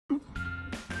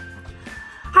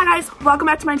Hi guys, welcome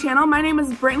back to my channel. My name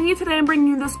is Brittany. Today I'm bringing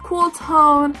you this cool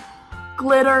tone,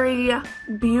 glittery,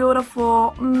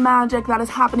 beautiful magic that is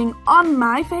happening on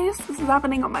my face. This is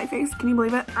happening on my face. Can you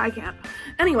believe it? I can't.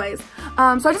 Anyways, so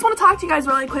I just want to talk to you guys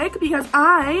really quick because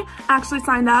I actually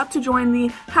signed up to join the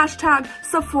hashtag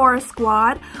Sephora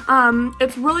squad.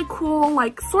 It's really cool,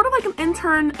 like sort of like an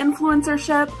intern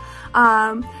influencership.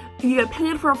 You get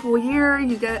paid for a full year,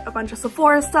 you get a bunch of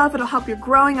Sephora stuff, it'll help you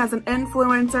growing as an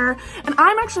influencer, and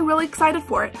I'm actually really excited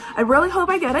for it. I really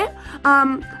hope I get it.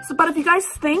 But if you guys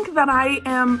think that I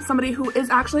am somebody who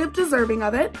is actually deserving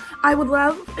of it, I would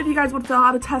love if you guys would fill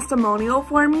out a testimonial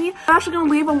for me. I'm actually going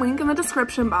to leave a link in the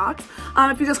description box.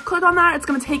 If you just click on that, it's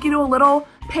going to take you to a little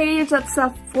page that's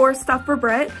for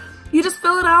Stuffbybrit. You just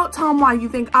fill it out, tell them why you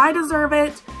think I deserve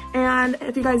it. And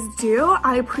if you guys do,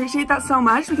 I appreciate that so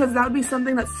much because that would be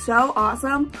something that's so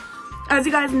awesome. As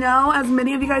you guys know, as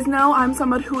many of you guys know, I'm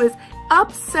someone who is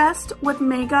obsessed with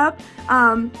makeup.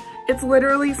 It's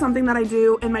literally something that I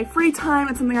do in my free time.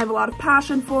 It's something I have a lot of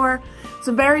passion for. It's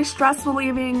very stress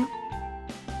relieving.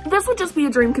 This would just be a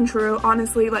dream come true,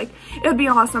 honestly. Like, it would be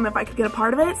awesome if I could get a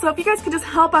part of it. So if you guys could just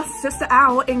help us sister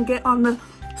out and get on the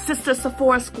Sister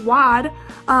Sephora squad,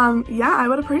 yeah, I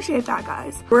would appreciate that,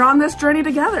 guys. We're on this journey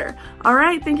together. All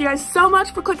right, thank you guys so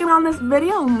much for clicking on this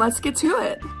video, and let's get to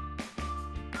it.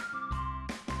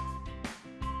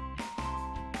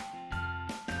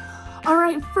 All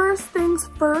right, first things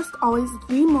first, always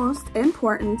the most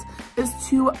important is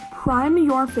to prime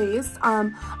your face.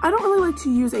 I don't really like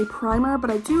to use a primer,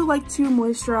 but I do like to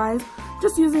moisturize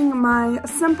just using my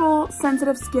simple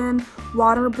sensitive skin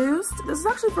water boost. This is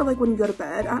actually for like when you go to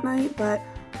bed at night, but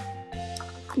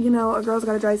you know, a girl's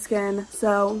got a dry skin,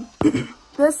 so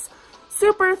this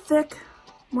super thick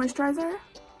moisturizer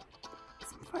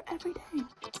is for every day.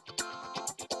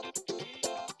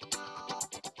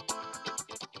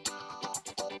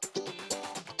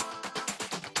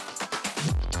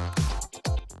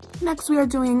 Next, we are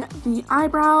doing the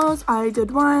eyebrows. I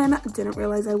did one, didn't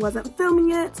realize I wasn't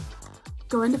filming it.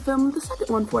 Going to film the second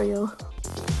one for you.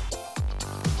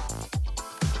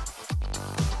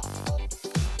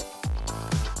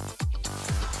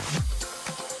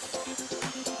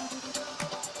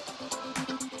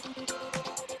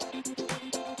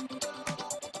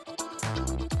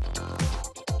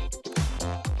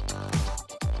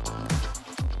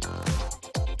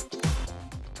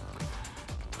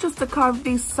 Just to carve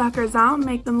these suckers out and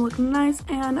make them look nice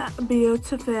and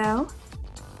beautiful.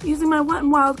 Using my Wet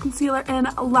n Wild concealer in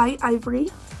light ivory.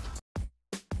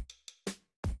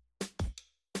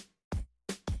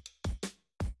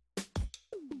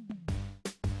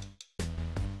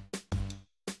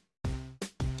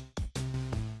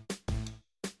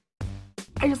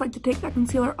 I just like to take that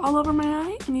concealer all over my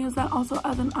eye and use that also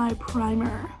as an eye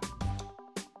primer.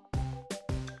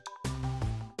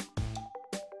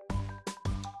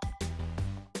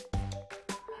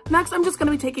 Next, I'm just going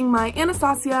to be taking my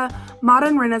Anastasia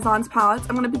Modern Renaissance palettes.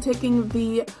 I'm going to be taking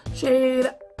the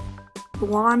shade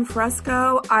Blonde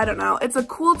Fresco. I don't know. It's a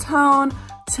cool tone,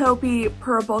 taupey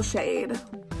purple shade.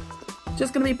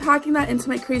 Just going to be packing that into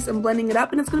my crease and blending it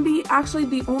up. And it's going to be actually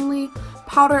the only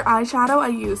powder eyeshadow I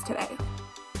use today.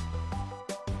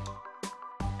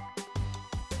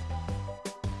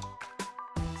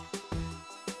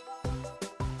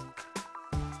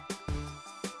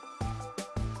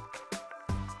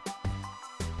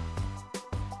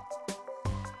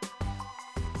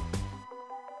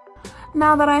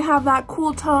 Now that I have that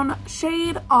cool tone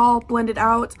shade all blended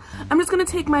out, I'm just going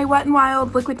to take my Wet n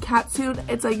Wild Liquid Catsuit.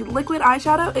 It's a liquid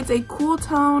eyeshadow. It's a cool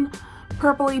tone,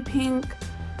 purpley pink.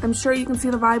 I'm sure you can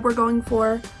see the vibe we're going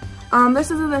for.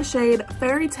 This is in the shade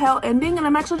Fairtail Ending, and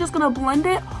I'm actually just going to blend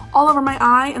it all over my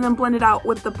eye and then blend it out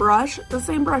with the brush, the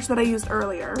same brush that I used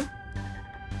earlier.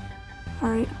 All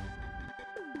right.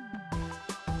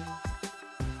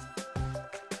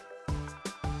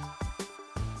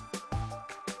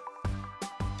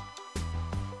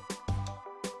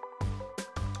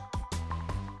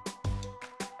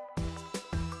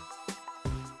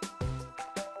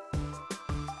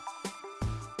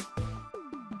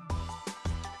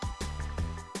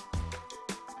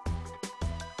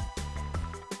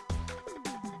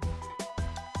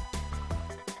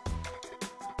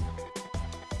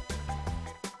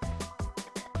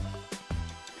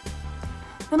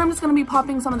 Then I'm just going to be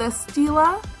popping some of this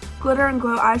Stila Glitter and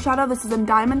Glow eyeshadow. This is in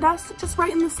Diamond Dust, just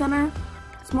right in the center.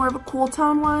 It's more of a cool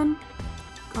tone one.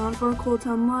 Going for a cool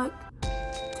tone look.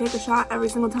 Take a shot every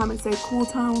single time I say cool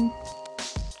tone.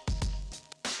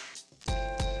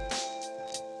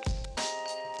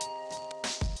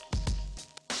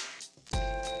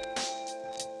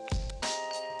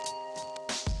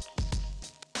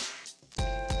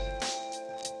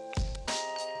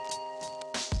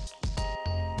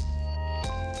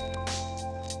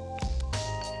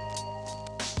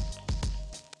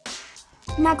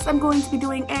 Next, I'm going to be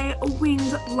doing a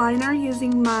winged liner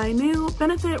using my new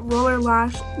Benefit Roller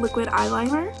Lash liquid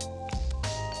eyeliner.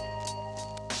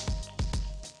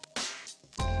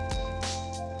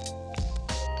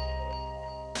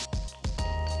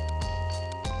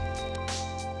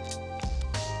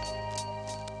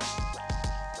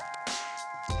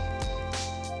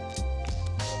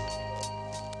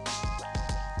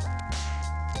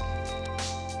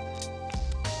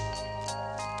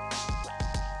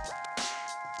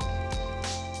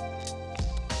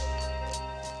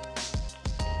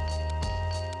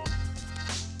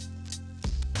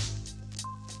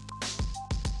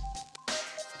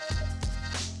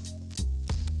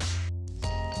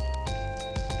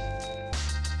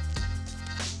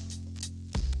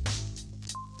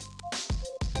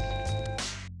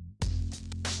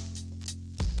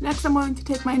 Next, I'm going to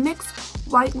take my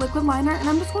NYX white liquid liner, and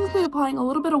I'm just going to be applying a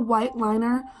little bit of white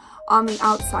liner on the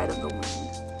outside of the wing.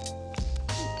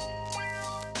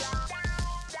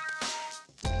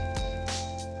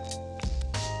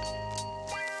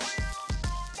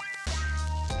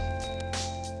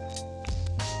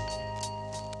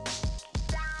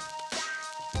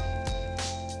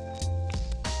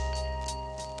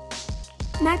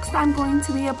 Next, I'm going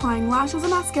to be applying lashes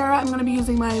and mascara. I'm going to be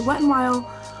using my Wet n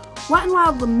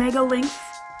Wild Mega Length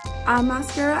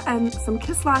mascara and some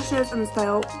Kiss lashes in the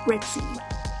style Ritzy.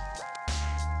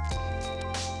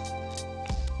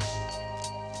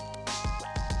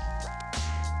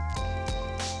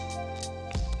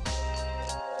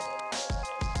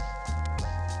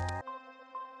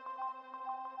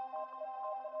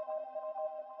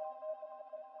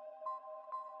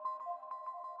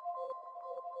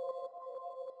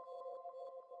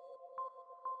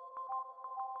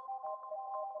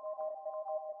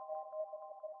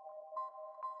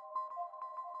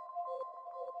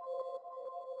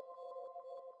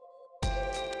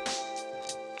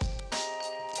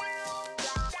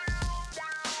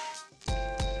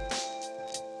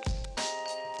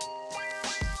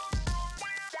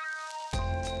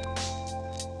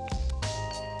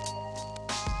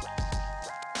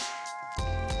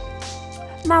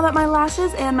 Now that my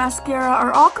lashes and mascara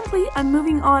are all complete, I'm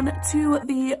moving on to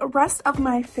the rest of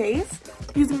my face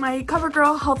using my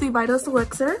Covergirl Healthy Vitalist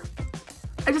Elixir.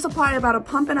 I just apply about a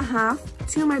pump and a half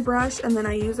to my brush, and then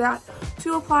I use that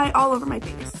to apply all over my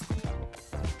face.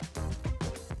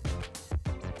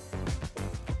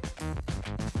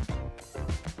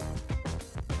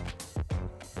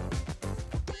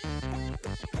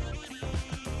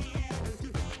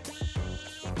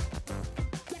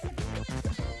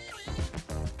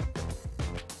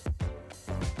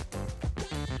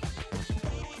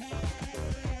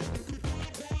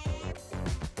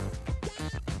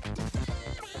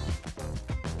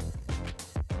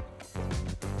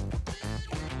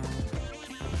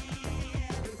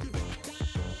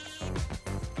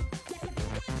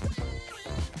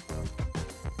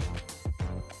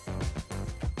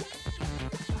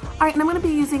 Alright, and I'm going to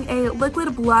be using a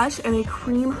liquid blush and a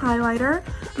cream highlighter.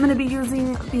 I'm going to be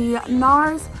using the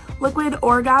Nars Liquid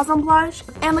Orgasm Blush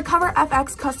and the Cover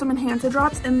FX Custom Enhancer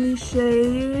Drops in the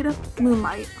shade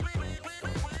Moonlight.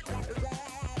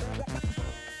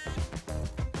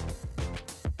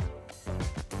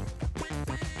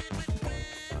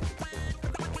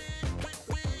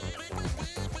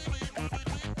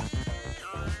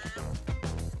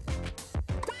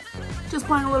 Just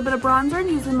applying a little bit of bronzer and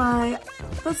using my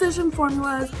Precision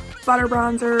Formulas Butter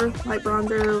Bronzer, Light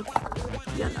Bronzer,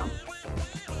 yeah, no.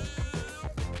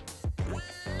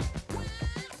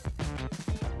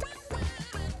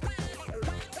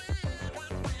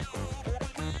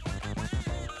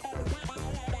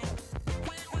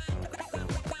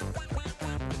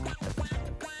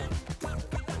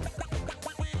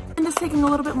 And just taking a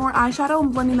little bit more eyeshadow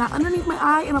and blending that underneath my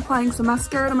eye and applying some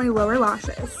mascara to my lower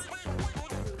lashes.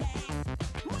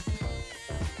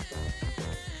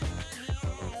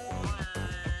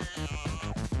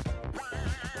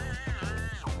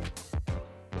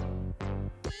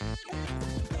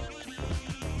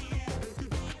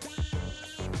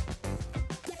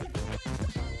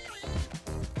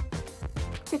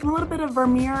 Taking a little bit of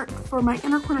Vermeer for my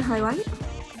inner corner highlight.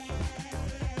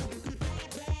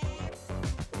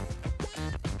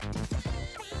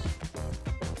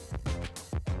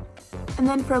 And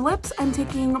then for lips, I'm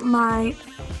taking my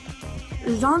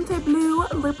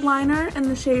Jonteblu lip liner in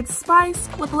the shade Spice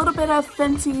with a little bit of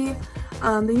Fenty,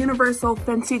 the Universal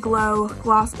Fenty Glow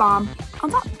Gloss Bomb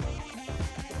on top.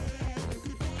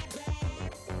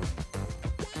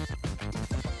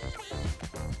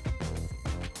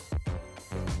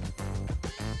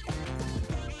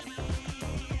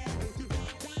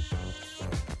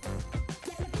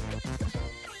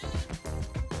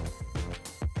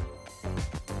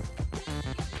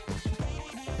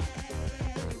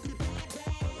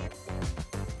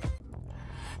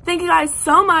 Thank you guys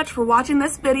so much for watching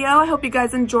this video. I hope you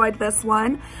guys enjoyed this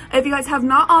one. If you guys have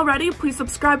not already, please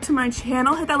subscribe to my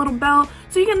channel. Hit that little bell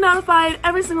so you get notified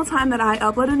every single time that I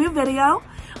upload a new video.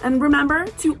 And remember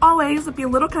to always be a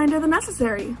little kinder than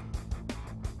necessary.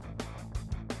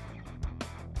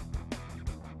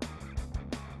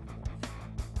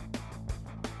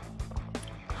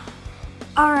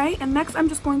 Alright, and next I'm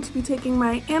just going to be taking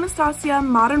my Anastasia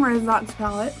Modern Renaissance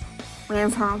palette.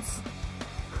 Renissaince.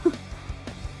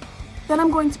 Then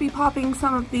I'm going to be popping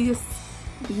some of these.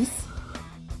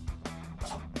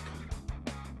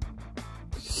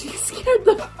 She scared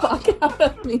the fuck out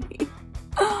of me.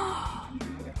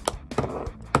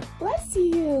 Bless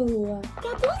you.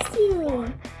 God bless